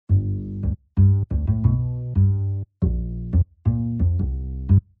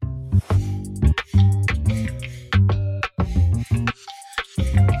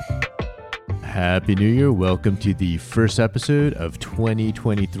Happy New Year. Welcome to the first episode of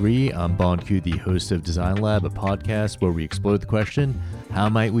 2023. I'm Bonku, the host of Design Lab, a podcast where we explore the question, how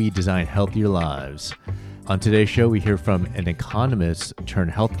might we design healthier lives? On today's show, we hear from an economist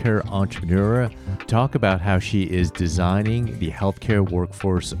turned healthcare entrepreneur talk about how she is designing the healthcare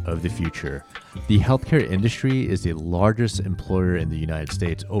workforce of the future. The healthcare industry is the largest employer in the United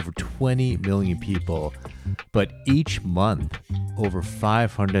States, over 20 million people, but each month, over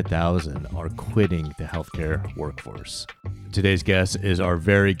 500,000 are quitting the healthcare workforce. Today's guest is our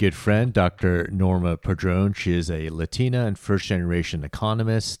very good friend, Dr. Norma Padron. She is a Latina and first-generation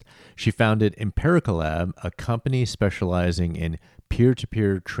economist. She founded Empirica Lab, a company specializing in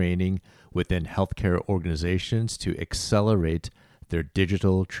peer-to-peer training within healthcare organizations to accelerate their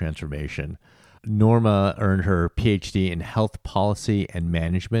digital transformation. Norma earned her PhD in health policy and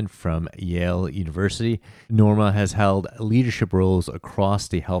management from Yale University. Norma has held leadership roles across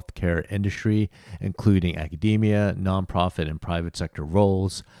the healthcare industry, including academia, nonprofit, and private sector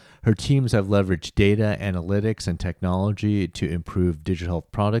roles. Her teams have leveraged data analytics and technology to improve digital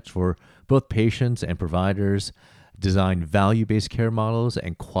health products for both patients and providers, design value-based care models,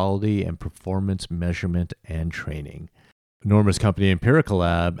 and quality and performance measurement and training. Norma's company, Empirica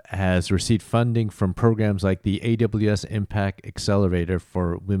Lab, has received funding from programs like the AWS Impact Accelerator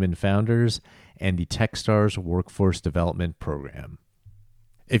for Women Founders and the Techstars Workforce Development Program.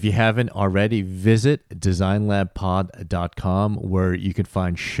 If you haven't already, visit designlabpod.com, where you can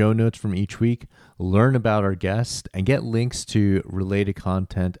find show notes from each week, learn about our guests, and get links to related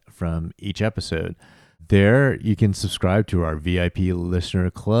content from each episode. There, you can subscribe to our VIP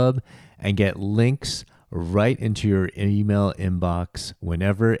listener club and get links right into your email inbox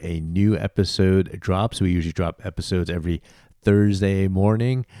whenever a new episode drops. We usually drop episodes every Thursday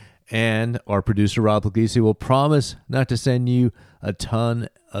morning. And our producer, Rob Puglisi, will promise not to send you a ton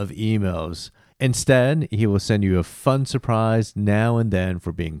of emails. Instead, he will send you a fun surprise now and then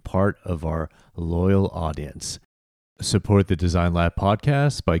for being part of our loyal audience. Support the Design Lab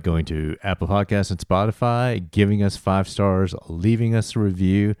podcast by going to Apple Podcasts and Spotify, giving us 5 stars, leaving us a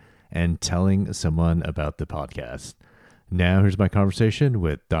review, and telling someone about the podcast. Now, here's my conversation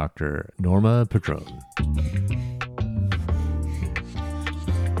with Dr. Norma Padron.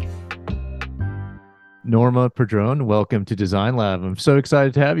 Norma Padron, welcome to Design Lab. I'm so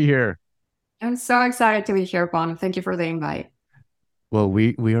excited to have you here. I'm so excited to be here, Bon. Thank you for the invite. Well,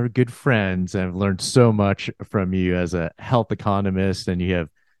 we are good friends, and I've learned so much from you as a health economist, and you have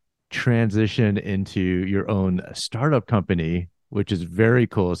transitioned into your own startup company, which is very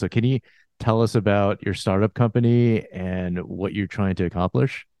cool. So can you tell us about your startup company and what you're trying to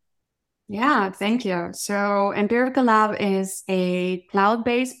accomplish? Yeah, thank you. So Empirica Lab is a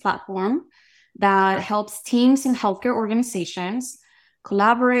cloud-based platform that helps teams in healthcare organizations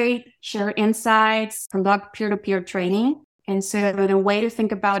collaborate, share insights, conduct peer-to-peer training. And so the way to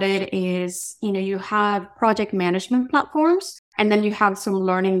think about it is, you have project management platforms, and then you have some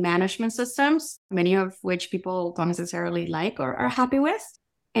learning management systems, many of which people don't necessarily like or are happy with.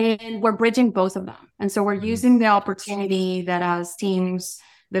 And we're bridging both of them. And so we're using the opportunity that as teams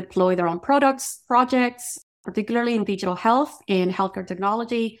deploy their own projects, particularly in digital health, in healthcare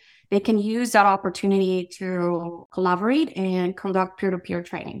technology, they can use that opportunity to collaborate and conduct peer-to-peer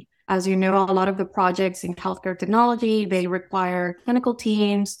training. As you know, a lot of the projects in healthcare technology, they require clinical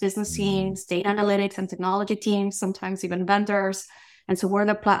teams, business teams, data analytics and technology teams, sometimes even vendors. And so we're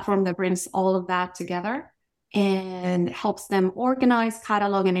the platform that brings all of that together and helps them organize,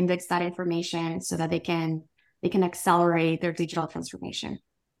 catalog, and index that information so that they can accelerate their digital transformation.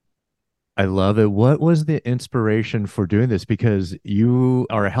 I love it. What was the inspiration for doing this? Because you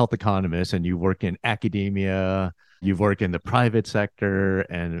are a health economist and you work in academia, you've worked in the private sector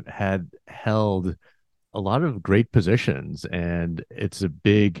and had held a lot of great positions, and it's a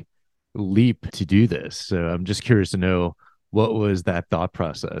big leap to do this. So I'm just curious to know, what was that thought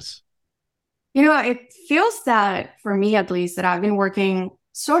process? It feels that, for me at least, that I've been working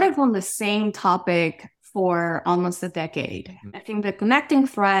sort of on the same topic for almost a decade. I think the connecting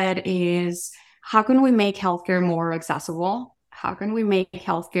thread is, how can we make healthcare more accessible? How can we make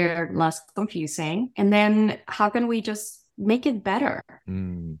healthcare less confusing? And then how can we just make it better?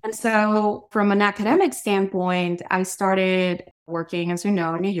 And so from an academic standpoint, I started working, as you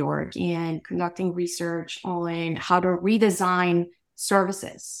know, in New York and conducting research on how to redesign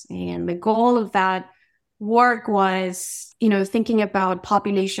services. And the goal of that work was, thinking about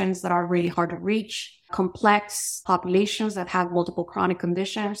populations that are really hard to reach, complex populations that have multiple chronic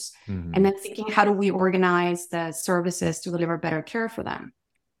conditions, and then thinking, how do we organize the services to deliver better care for them?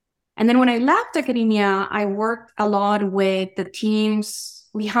 And then when I left academia, I worked a lot with the teams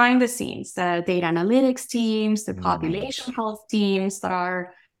behind the scenes, the data analytics teams, the population health teams that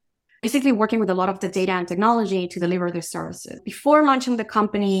are basically working with a lot of the data and technology to deliver their services. Before launching the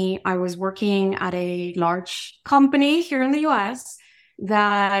company, I was working at a large company here in the US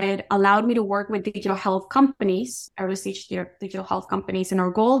that allowed me to work with digital health companies, early stage digital health companies. And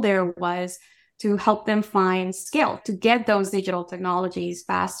our goal there was to help them find scale, to get those digital technologies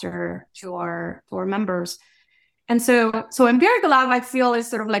faster to our members. And so Empirical Lab, I feel, is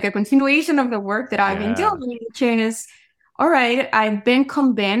sort of like a continuation of the work that I've been doing, which is, all right, I've been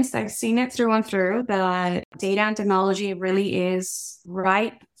convinced, I've seen it through and through, that data and technology really is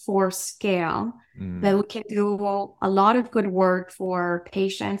right for scale, that we can do a lot of good work for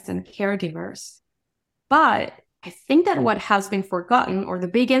patients and caregivers. But I think that what has been forgotten, or the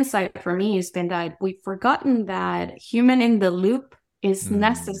big insight for me, has been that we've forgotten that human in the loop is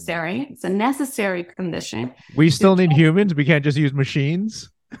necessary. It's a necessary condition. We still need humans. We can't just use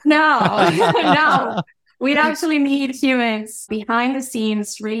machines. No, no. We'd actually need humans behind the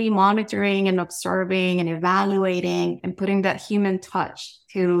scenes, really monitoring and observing and evaluating and putting that human touch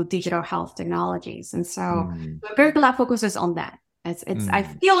to digital health technologies. And so Empirical Lab focuses on that. I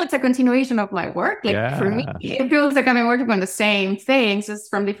feel it's a continuation of my work. Like for me, it feels like I've been working on the same things, just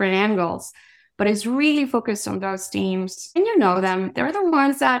from different angles. But it's really focused on those teams. And you know them. They're the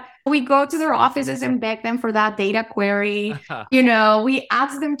ones that we go to their offices and beg them for that data query. We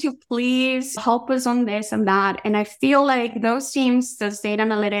ask them to please help us on this and that. And I feel like those teams, those data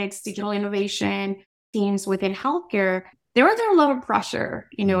analytics, digital innovation teams within healthcare, they're under a lot of pressure,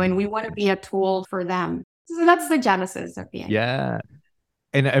 and we want to be a tool for them. So that's the genesis of the idea. Yeah.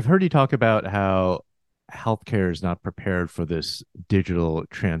 And I've heard you talk about how healthcare is not prepared for this digital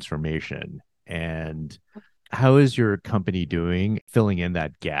transformation. And how is your company doing filling in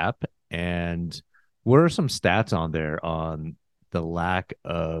that gap? And what are some stats on there on the lack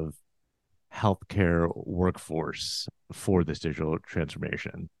of healthcare workforce for this digital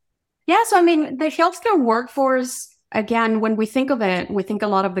transformation? Yeah, so the healthcare workforce, again, when we think of it, we think a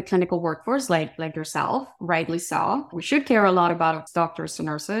lot of the clinical workforce, like yourself, rightly so. We should care a lot about doctors and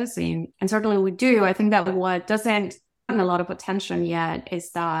nurses, and certainly we do. I think that what doesn't get a lot of attention yet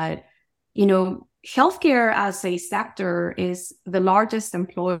is that healthcare as a sector is the largest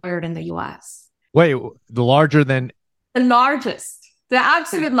employer in the US. Wait, the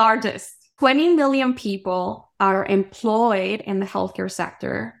absolute largest. 20 million people are employed in the healthcare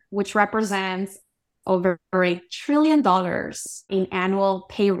sector, which represents over $1 trillion in annual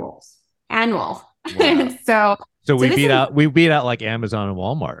payrolls. Wow. So we beat out like Amazon and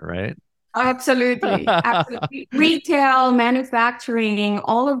Walmart, right? Absolutely. Retail, manufacturing,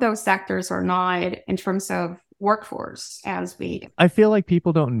 all of those sectors are not in terms of workforce as big. I feel like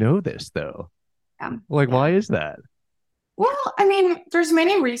people don't know this though. Why is that? Well, there's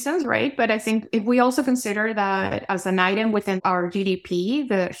many reasons, right? But I think if we also consider that as an item within our GDP,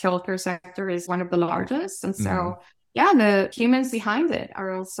 the healthcare sector is one of the largest. And so, the humans behind it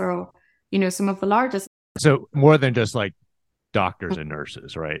are also, some of the largest. So more than just like doctors and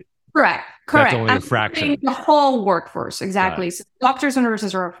nurses, right? Correct. That's only a fraction. The whole workforce, exactly. So doctors and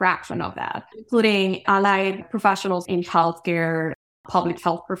nurses are a fraction of that, including allied professionals in healthcare, public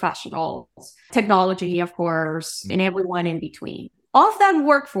health professionals, technology, of course, and everyone in between. Of that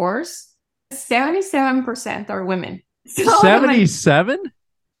workforce, 77% are women. 77?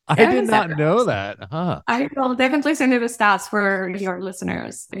 I did not know that. I will definitely send you the stats for your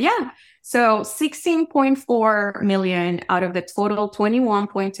listeners. Yeah. So 16.4 million out of the total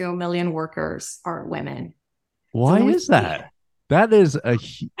 21.2 million workers are women. Why is that? That's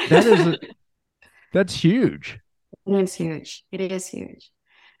huge. It is huge.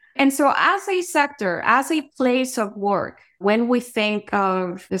 And so as a sector, as a place of work, when we think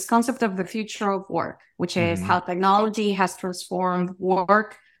of this concept of the future of work, which is how technology has transformed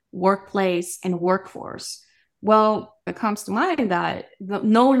work, workplace, and workforce, well, it comes to mind that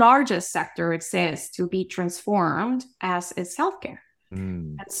no largest sector exists to be transformed as is healthcare.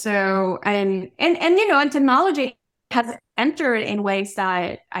 And so, and technology has entered in ways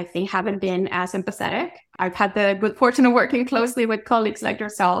that I think haven't been as empathetic. I've had the good fortune of working closely with colleagues like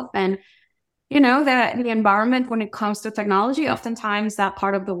yourself, and the environment when it comes to technology, oftentimes that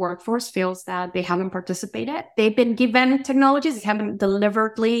part of the workforce feels that they haven't participated. They've been given technologies, they haven't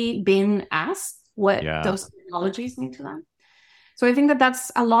deliberately been asked what those technologies mean to them. So I think that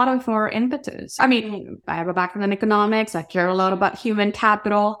that's a lot of our impetus. I have a background in economics. I care a lot about human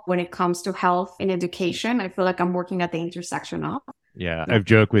capital when it comes to health and education. I feel like I'm working at the intersection of. Yeah, I've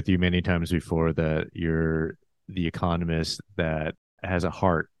joked with you many times before that you're the economist that has a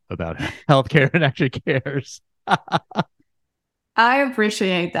heart about healthcare and actually cares. I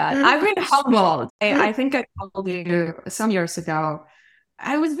appreciate that. I've been humbled. I think I told you some years ago,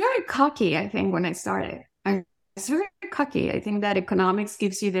 I was very cocky, I think, when I started. I was very cocky. I think that economics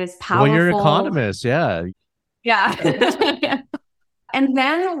gives you this Well, you're an powerful, economist. Yeah. yeah. And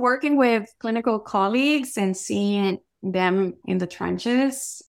then working with clinical colleagues and seeing them in the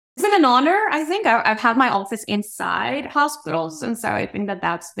trenches, it's been an honor. I think I've had my office inside hospitals. And so I think that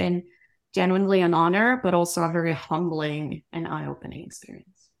that's been genuinely an honor, but also a very humbling and eye-opening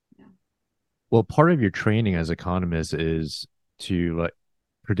experience. Yeah. Well, part of your training as economist is to like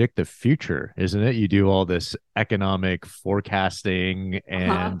predict the future, isn't it? You do all this economic forecasting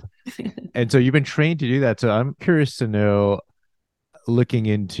and so you've been trained to do that. So I'm curious to know, looking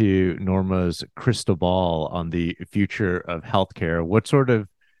into Norma's crystal ball on the future of healthcare, what sort of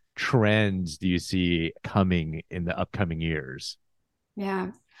trends do you see coming in the upcoming years?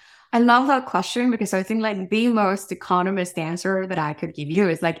 Yeah. I love that question because I think like the most economist answer that I could give you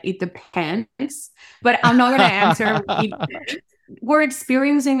is like, it depends, but I'm not going to answer. We're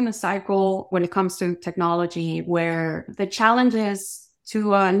experiencing a cycle when it comes to technology where the challenges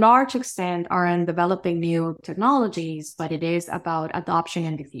to a large extent are in developing new technologies, but it is about adoption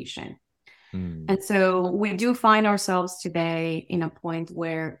and diffusion. And so we do find ourselves today in a point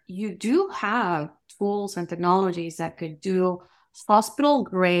where you do have tools and technologies that could do hospital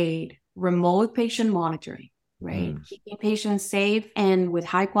grade remote patient monitoring, right? Keeping patients safe and with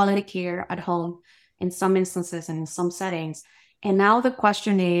high quality care at home in some instances and in some settings. And now the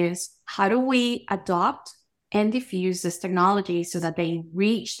question is, how do we adopt and diffuse this technology so that they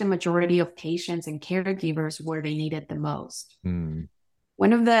reach the majority of patients and caregivers where they need it the most?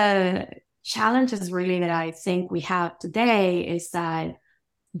 One of the challenges really that I think we have today is that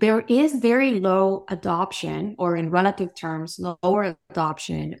there is very low adoption, or in relative terms, lower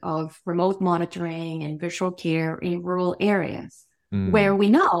adoption of remote monitoring and virtual care in rural areas, where we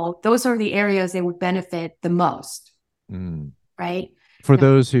know those are the areas that would benefit the most, right? For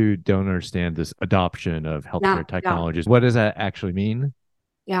those who don't understand this adoption of healthcare technologies, what does that actually mean?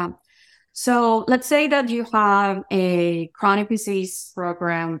 Yeah. So let's say that you have a chronic disease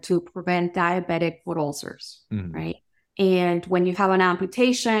program to prevent diabetic foot ulcers, right? And when you have an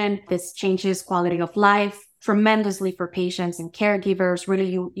amputation, this changes quality of life tremendously for patients and caregivers. Really,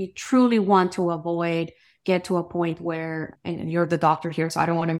 you truly want to get to a point where, and you're the doctor here, so I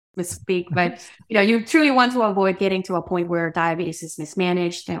don't want to misspeak, but you truly want to avoid getting to a point where diabetes is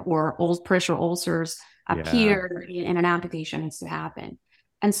mismanaged or pressure ulcers appear and an amputation needs to happen.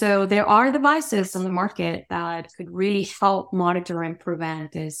 And so there are devices on the market that could really help monitor and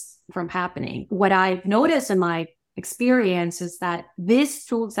prevent this from happening. What I've noticed in my experience is that these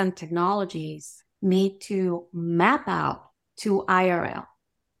tools and technologies need to map out to IRL.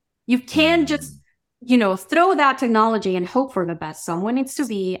 You can't just, throw that technology and hope for the best. Someone needs to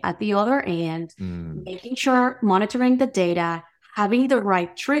be at the other end, making sure, monitoring the data, having the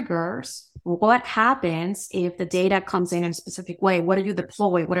right triggers. What happens if the data comes in a specific way? What do you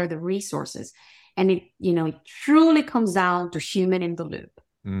deploy? What are the resources? And it truly comes down to human in the loop.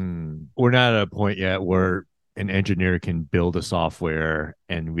 We're not at a point yet where an engineer can build a software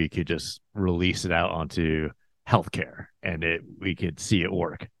and we could just release it out onto healthcare and we could see it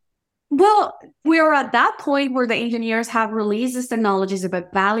work. Well, we're at that point where the engineers have released these technologies,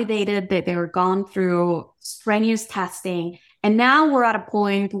 but validated that they were gone through strenuous testing. And now we're at a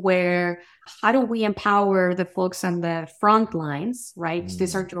point where how do we empower the folks on the front lines, right?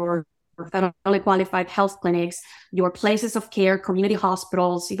 These are your federally qualified health clinics, your places of care, community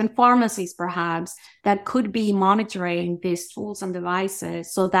hospitals, even pharmacies, perhaps, that could be monitoring these tools and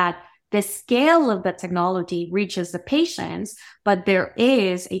devices so that the scale of the technology reaches the patients, but there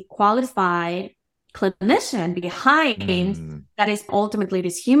is a qualified clinician behind that is ultimately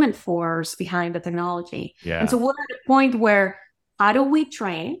this human force behind the technology. And so we're at a point where how do we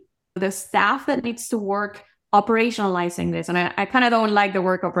train the staff that needs to work operationalizing this? And I kind of don't like the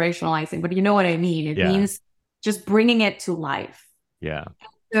word operationalizing, but you know what I mean. It means just bringing it to life. Yeah.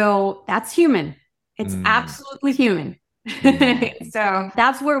 So that's human. It's absolutely human. So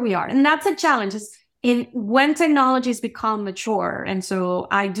that's where we are. And that's a challenge when technologies become mature. And so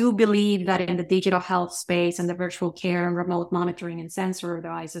I do believe that in the digital health space and the virtual care and remote monitoring and sensor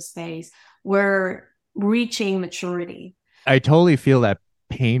devices space, we're reaching maturity. I totally feel that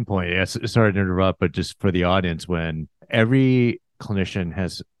pain point. Sorry to interrupt, but just for the audience, when every clinician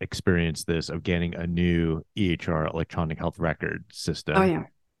has experienced this of getting a new EHR, electronic health record system. Oh, yeah.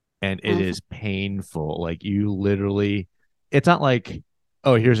 And it is painful. Like you literally, it's not like,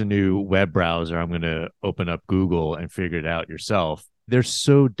 oh, here's a new web browser. I'm going to open up Google and figure it out yourself. They're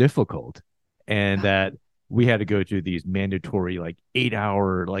so difficult. And that we had to go to these mandatory like 8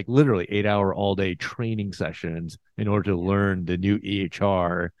 hour, like literally 8 hour all day training sessions in order to learn the new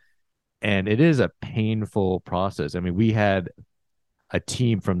EHR. And it is a painful process. I mean, we had a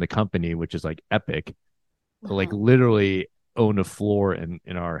team from the company, which is like Epic, like literally own a floor in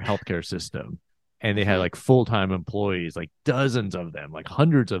our healthcare system. And they had like full-time employees, like dozens of them, like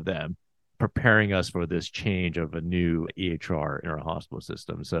hundreds of them, preparing us for this change of a new EHR in our hospital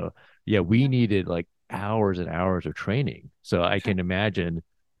system. So yeah, we needed like hours and hours of training. So I can imagine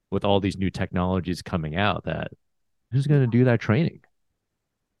with all these new technologies coming out, that who's going to do that training?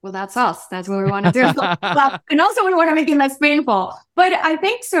 Well, that's us. That's what we want to do. And also we want to make it less painful. But I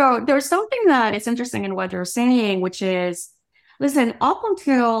think so. There's something that is interesting in what you're saying, which is, listen, up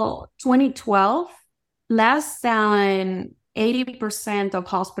until 2012, less than 80% of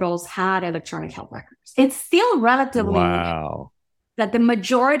hospitals had electronic health records. It's still relatively wow. That the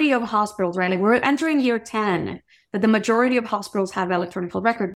majority of hospitals, right? Like we're entering year 10, that the majority of hospitals have electronic health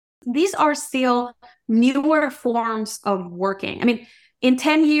records. These are still newer forms of working. I mean, in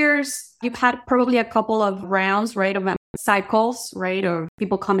 10 years, you've had probably a couple of rounds, right, of cycles, right, of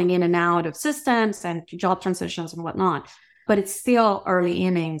people coming in and out of systems and job transitions and whatnot. But it's still early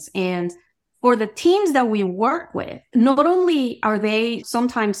innings. And for the teams that we work with, not only are they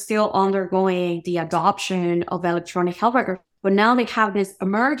sometimes still undergoing the adoption of electronic health records, but now they have these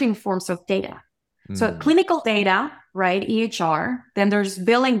emerging forms of data. So clinical data, right, EHR, then there's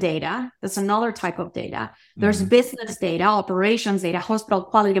billing data. That's another type of data. There's business data, operations data, hospital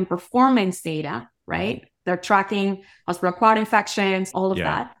quality and performance data, right? They're tracking hospital-acquired infections, all of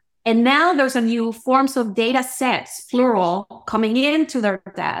that. And now there's a new forms of data sets, plural, coming into their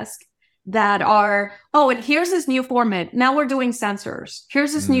desk that are, oh, and here's this new format. Now we're doing sensors.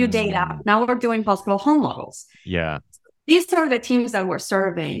 Here's this new data. Now we're doing hospital home models. Yeah. These are the teams that we're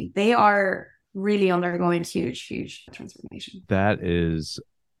serving. They are really undergoing huge transformation. That is,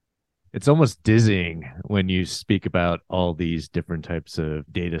 it's almost dizzying when you speak about all these different types of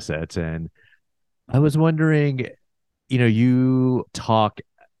data sets. And I was wondering, you talk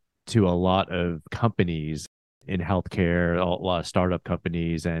to a lot of companies in healthcare, a lot of startup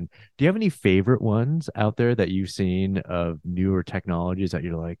companies. And do you have any favorite ones out there that you've seen of newer technologies that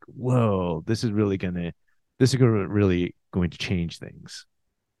you're like, whoa, this is really going to change things?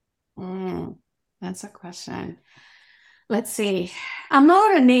 That's a question. Let's see. I'm not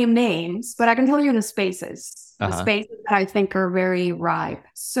going to name names, but I can tell you the spaces. The spaces that I think are very ripe.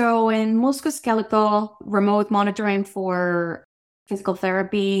 So in musculoskeletal, remote monitoring for physical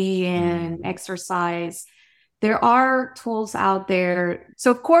therapy and exercise, there are tools out there.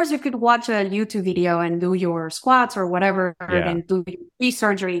 So of course you could watch a YouTube video and do your squats or whatever, and do your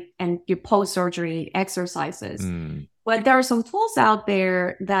pre-surgery and your post-surgery exercises. But there are some tools out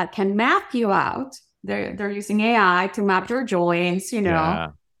there that can map you out. They're using AI to map your joints,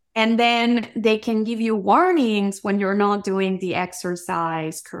 and then they can give you warnings when you're not doing the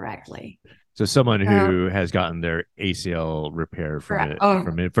exercise correctly. So someone who has gotten their ACL repaired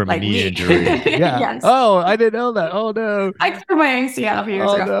from a knee injury. Yeah. Yes. Oh, I didn't know that. Oh no. I tore my ACL a few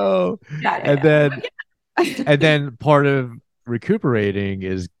years ago. No. And then part of recuperating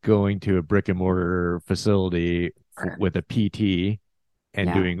is going to a brick and mortar facility with a PT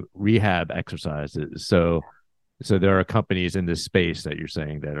and doing rehab exercises. So there are companies in this space that you're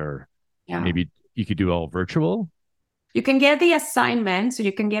saying that are maybe you could do all virtual. You can get the assignment, so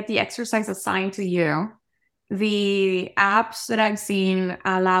you can get the exercise assigned to you. The apps that I've seen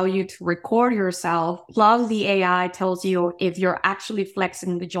allow you to record yourself, plus the AI tells you if you're actually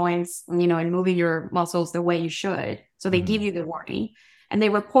flexing the joints, and moving your muscles the way you should. So they give you the warning, and they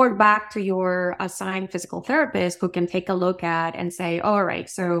report back to your assigned physical therapist, who can take a look at and say, all right,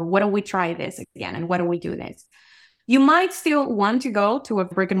 so why don't we try this again? And why don't we do this? You might still want to go to a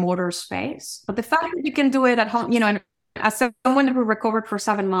brick and mortar space, but the fact that you can do it at home, and as someone who recovered for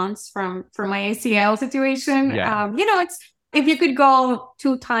 7 months from my ACL situation, it's if you could go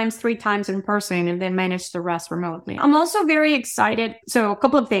 2 times, 3 times in person and then manage the rest remotely. I'm also very excited. So a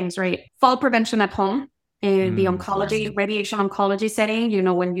couple of things, right? Fall prevention at home in the oncology, radiation oncology setting.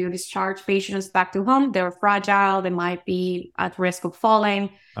 When you discharge patients back to home, they're fragile. They might be at risk of falling.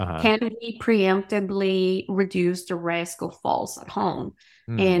 Can we preemptively reduce the risk of falls at home?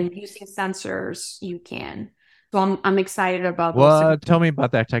 And using sensors, you can. So I'm excited about those. Tell me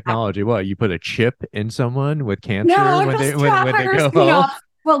about that technology. What, you put a chip in someone with cancer when they go home?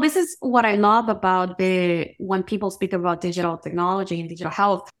 Well, this is what I love about when people speak about digital technology and digital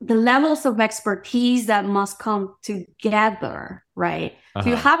health, the levels of expertise that must come together, right? So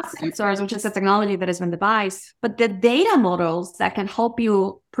you have sensors, which is a technology that has been devised, but the data models that can help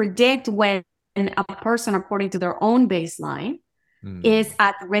you predict when and a person, according to their own baseline, Mm. is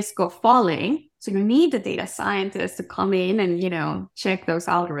at risk of falling. So you need the data scientists to come in and, check those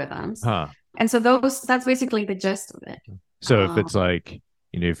algorithms. Huh. And so that's basically the gist of it. So if it's like,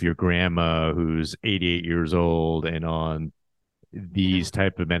 if your grandma who's 88 years old and on these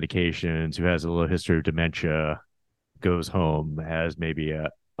type of medications, who has a little history of dementia, goes home, has maybe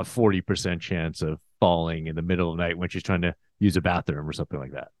a 40% chance of falling in the middle of the night when she's trying to use a bathroom or something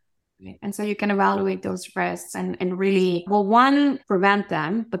like that. And so you can evaluate those risks and really, well, one, prevent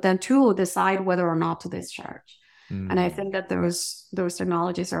them, but then two, decide whether or not to discharge. And I think that those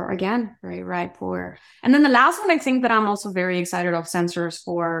technologies are, again, very ripe for. And then the last one, I think that I'm also very excited of sensors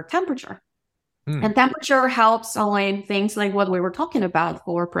for temperature. And temperature helps in things like what we were talking about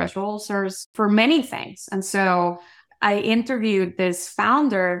for pressure ulcers, for many things. And so I interviewed this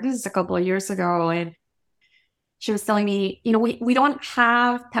founder, this is a couple of years ago, and she was telling me, we don't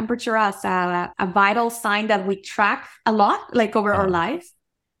have temperature as a vital sign that we track a lot, like over our life.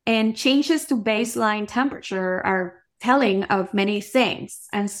 And changes to baseline temperature are telling of many things.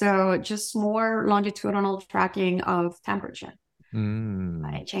 And so just more longitudinal tracking of temperature.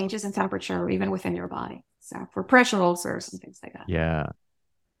 Changes in temperature, even within your body. So for pressure ulcers and things like that. Yeah.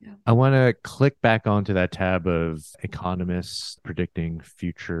 I want to click back onto that tab of economists predicting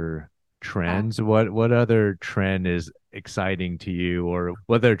future trends. What other trend is exciting to you, or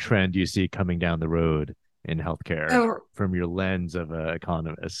what other trend do you see coming down the road in healthcare from your lens of an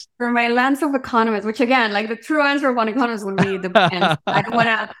economist? From my lens of economist, which again, like the true answer of an economist would be depends. I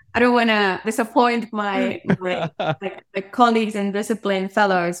don't want to disappoint my colleagues and discipline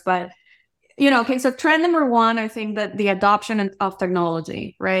fellows, but okay. So trend number one, I think that the adoption of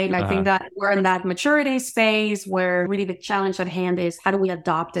technology, right? I think that we're in that maturity phase where really the challenge at hand is how do we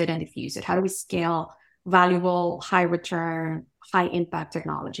adopt it and diffuse it? How do we scale valuable, high return, high impact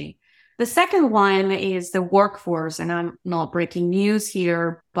technology? The second one is the workforce, and I'm not breaking news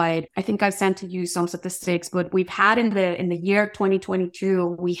here, but I think I've sent to you some statistics, but we've had in the year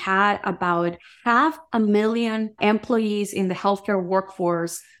 2022, we had about 500,000 employees in the healthcare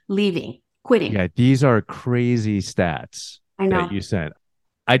workforce quitting. Yeah, these are crazy stats that you sent.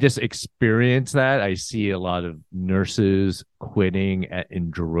 I just experienced that. I see a lot of nurses quitting in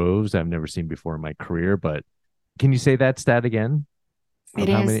droves I've never seen before in my career, but can you say that stat again? It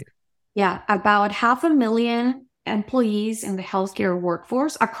is. Yeah, about 500,000 employees in the healthcare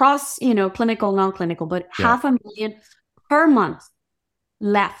workforce across, clinical, non-clinical, but 500,000 per month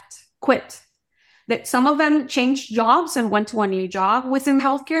quit. That some of them changed jobs and went to a new job within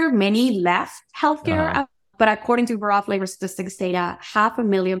healthcare. Many left healthcare, but according to Bureau of Labor Statistics data,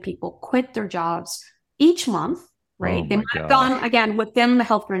 500,000 people quit their jobs each month. Right? They might have gone again within the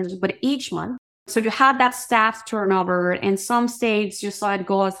healthcare industry, but each month. So you had that staff turnover. In some states, you saw it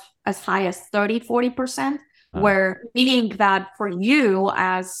go as high as 30-40%, where meaning that for you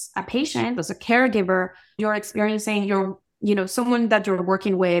as a patient, as a caregiver, you're experiencing someone that you're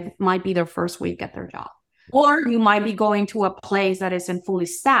working with might be their first week at their job. Or you might be going to a place that isn't fully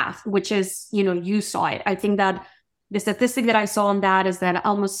staffed, which is, you saw it. I think that the statistic that I saw on that is that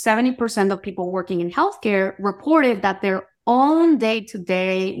almost 70% of people working in healthcare reported that their own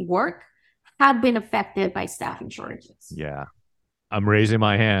day-to-day work had been affected by staffing shortages. Yeah. I'm raising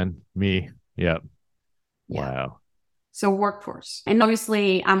my hand. Me. Yep. Yeah. Wow. So workforce. And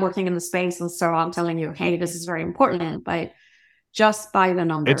obviously I'm working in the space. And so I'm telling you, hey, this is very important, but just by the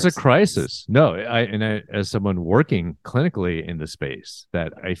numbers. It's a crisis. No, I as someone working clinically in the space,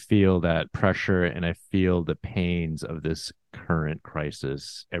 that I feel that pressure and I feel the pains of this current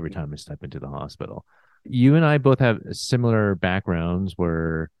crisis every time I step into the hospital. You and I both have similar backgrounds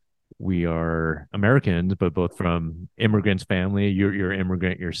where we are Americans, but both from immigrants family. You're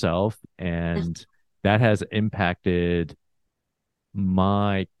immigrant yourself, and that has impacted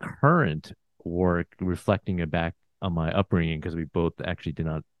my current work, reflecting it back on my upbringing, because we both actually did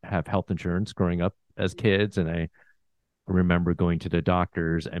not have health insurance growing up as kids. And I remember going to the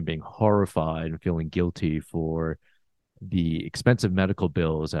doctors and being horrified and feeling guilty for the expensive medical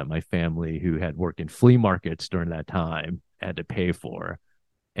bills that my family, who had worked in flea markets during that time, had to pay for.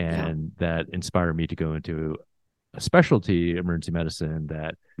 And that inspired me to go into a specialty, emergency medicine,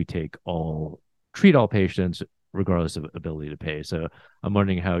 that we treat all patients regardless of ability to pay. So I'm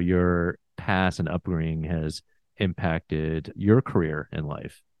wondering how your past and upbringing has impacted your career in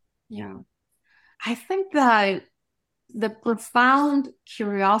life. Yeah. I think that the profound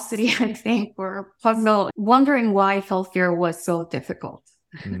curiosity, I think, or puzzle, wondering why healthcare was so difficult.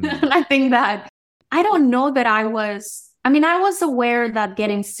 And I think that, I don't know that I was aware that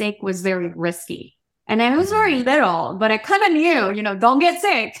getting sick was very risky. And I was very little, but I kind of knew, don't get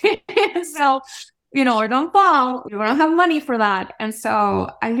sick. So, or don't fall. You don't have money for that. And so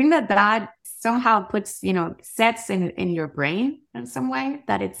I think that somehow puts, sets in your brain in some way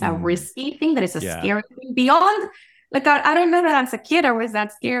that it's a risky thing, that it's a scary thing beyond. Like, I don't know that as a kid, I was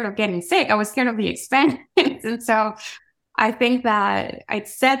that scared of getting sick. I was scared of the expense. And so I think that it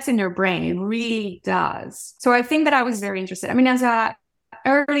sets in your brain. It really does. So I think that I was very interested. I mean,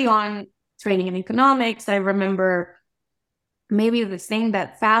 early on training in economics, I remember maybe the thing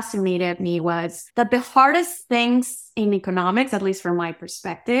that fascinated me was that the hardest things in economics, at least from my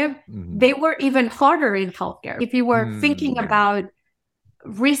perspective, they were even harder in healthcare. If you were thinking about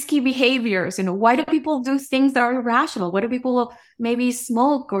risky behaviors, why do people do things that are irrational? Why do people maybe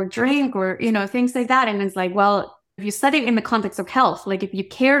smoke or drink or, things like that? And it's like, well, if you study it in the context of health, like if you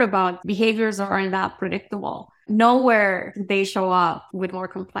cared about behaviors that aren't that predictable, nowhere do they show up with more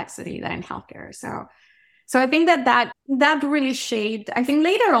complexity than in healthcare. So I think that really shaped. I think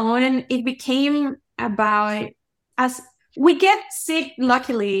later on, it became about, as we get sick,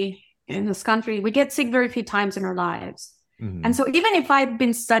 luckily in this country, we get sick very few times in our lives. And so even if I've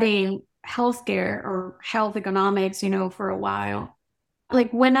been studying healthcare or health economics, for a while,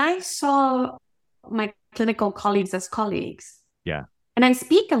 like when I saw my clinical colleagues as colleagues. Yeah. And I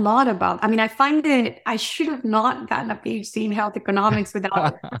speak a lot about, I find that I should have not gotten a PhD in health economics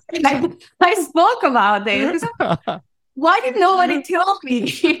without, I spoke about this. Why did nobody tell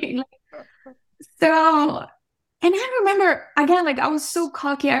me? So, and I remember, again, like I was so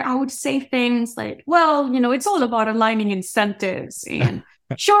cocky. I would say things like, well, it's all about aligning incentives and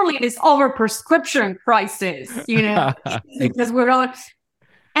surely it is overprescription crisis, because we're all...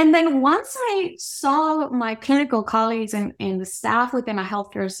 And then once I saw my clinical colleagues and the staff within a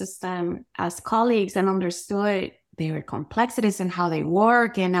healthcare system as colleagues and understood their complexities and how they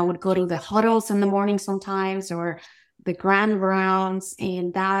work, and I would go to the huddles in the morning sometimes or the grand rounds,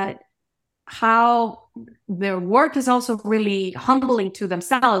 and that how their work is also really humbling to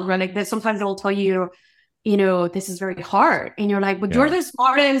themselves, right? Like sometimes they'll tell you, this is very hard. And you're like, but you're the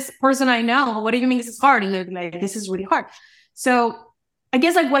smartest person I know. What do you mean this is hard? And they're like, this is really hard. So I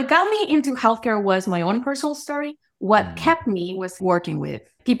guess like what got me into healthcare was my own personal story. What kept me was working with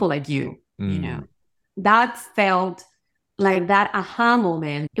people like you, that felt like that aha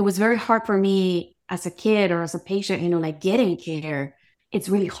moment. It was very hard for me as a kid or as a patient, like getting care. It's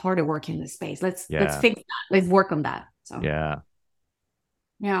really hard to work in this space. Let's fix that. Let's work on that. So yeah.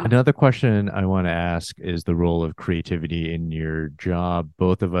 Yeah. Another question I want to ask is the role of creativity in your job.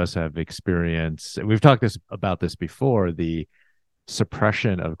 Both of us have experience, and we've talked about this before, the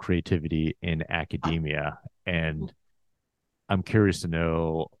suppression of creativity in academia. And I'm curious to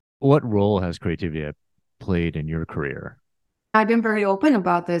know, what role has creativity played in your career? I've been very open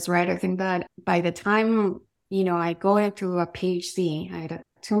about this, right? I think that by the time, I go into a PhD, I had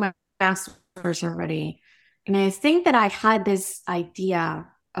 2 masters already. And I think that I had this idea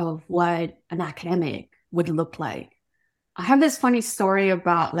of what an academic would look like. I have this funny story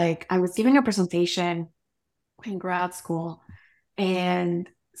about, like, I was giving a presentation in grad school, and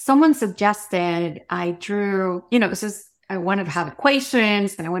someone suggested I drew, I wanted to have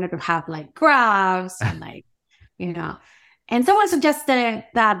equations and I wanted to have like graphs and like, and someone suggested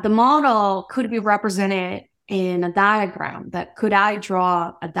that the model could be represented in a diagram, that could I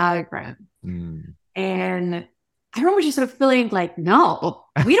draw a diagram? And I remember just sort of feeling like, no,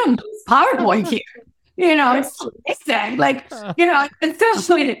 we don't use PowerPoint here. It's so basic. Like, it's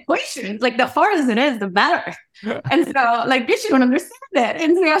so many equations. Like, the harder it is, the better. And so, like, you don't understand it.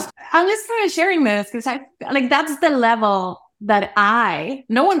 And so I'm just kind of sharing this because that's the level that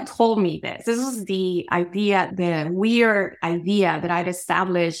no one told me this. This was the idea, the weird idea that I'd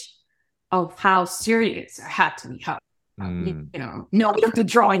established of how serious I had to be. No, we have to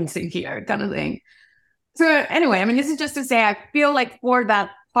drawings in here, kind of thing. So anyway, this is just to say, I feel like for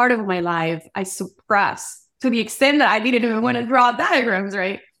that part of my life, I suppressed to the extent that I didn't even want to draw diagrams,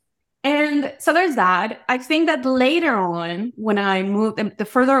 right? And so there's that. I think that later on, when I moved, the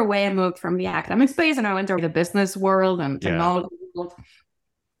further away I moved from the academic space and I went to the business world and technology world,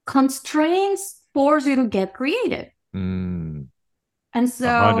 constraints force you to get creative. And so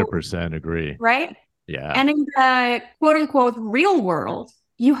 100% agree. Right? Yeah. And in the quote unquote real world,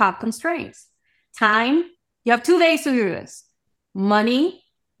 you have constraints. Time, you have 2 days to do this. Money,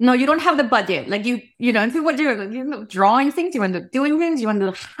 no, you don't have the budget. Like you don't do what you're drawing things, you end up doing things, you end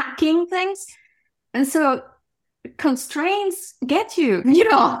up hacking things. And so constraints get you,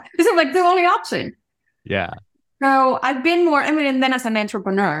 this is like the only option. Yeah. So I've been more, and then as an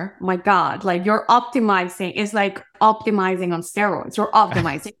entrepreneur, my God, like you're optimizing, it's like optimizing on steroids. You're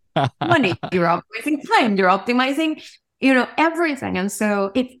optimizing money, you're optimizing time, you're optimizing, everything. And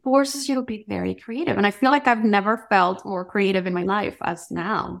so it forces you to be very creative. And I feel like I've never felt more creative in my life as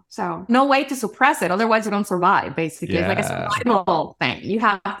now. So no way to suppress it. Otherwise you don't survive, basically. Yeah. It's like a survival thing. You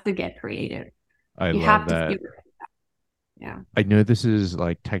have to get creative. I You love have that. to figure it out. Yeah. I know this is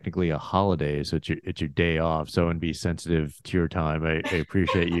like technically a holiday, so it's your day off. So and be sensitive to your time. I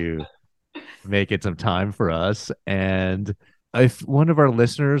appreciate you making some time for us. And if one of our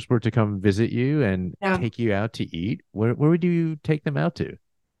listeners were to come visit you and Yeah. take you out to eat, where would you take them out to?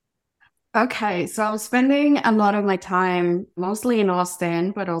 Okay, so I'm spending a lot of my time mostly in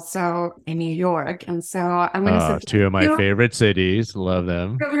Austin, but also in New York. And so I'm going to suggest Two of my you favorite cities. Love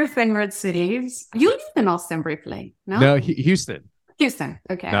them. two of your favorite cities. You lived in Austin briefly, no? No, Houston. Houston.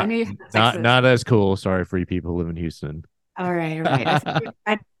 Okay, I Not, knew you had not, Texas. not as cool. Sorry for you people who live in Houston. All right, right.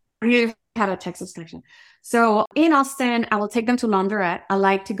 I knew you had a Texas connection. So in Austin, I will take them to Laundrette. I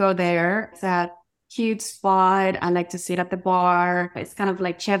like to go there. It's a cute spot. I like to sit at the bar. It's kind of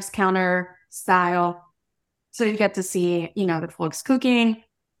like chef's counter style. So you get to see, the folks cooking.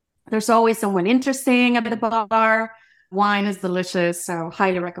 There's always someone interesting at the bar. Wine is delicious, so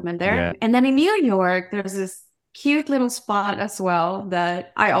highly recommend there. Yeah. And then in New York, there's this cute little spot as well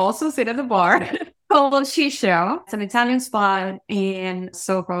that I also sit at the bar called Shisha. It's an Italian spot in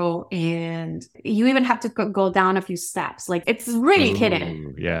Soho, and you even have to go down a few steps. Like, it's really hidden,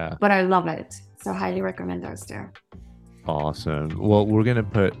 Ooh, yeah. but I love it. So highly recommend those two. Awesome. Well, we're going to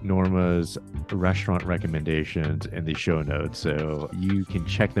put Norma's restaurant recommendations in the show notes, so you can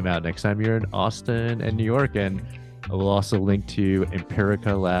check them out next time you're in Austin and New York. And I will also link to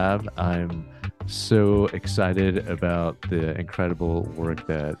Empirica Lab. I'm so excited about the incredible work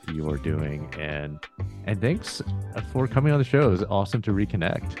that you're doing. And thanks for coming on the show. It was awesome to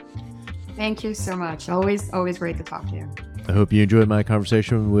reconnect. Thank you so much. Always great to talk to you. I hope you enjoyed my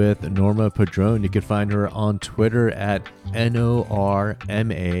conversation with Norma Padron. You can find her on Twitter at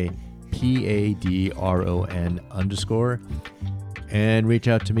NORMAPADRON_. And reach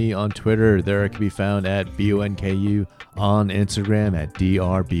out to me on Twitter. There I can be found at BONKU, on Instagram at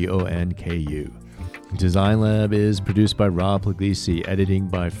DRBONKU. Design Lab is produced by Rob Puglisi, editing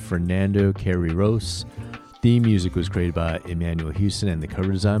by Fernando Carriros. Theme music was created by Emmanuel Houston, and the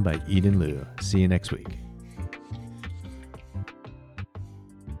cover design by Eden Liu. See you next week.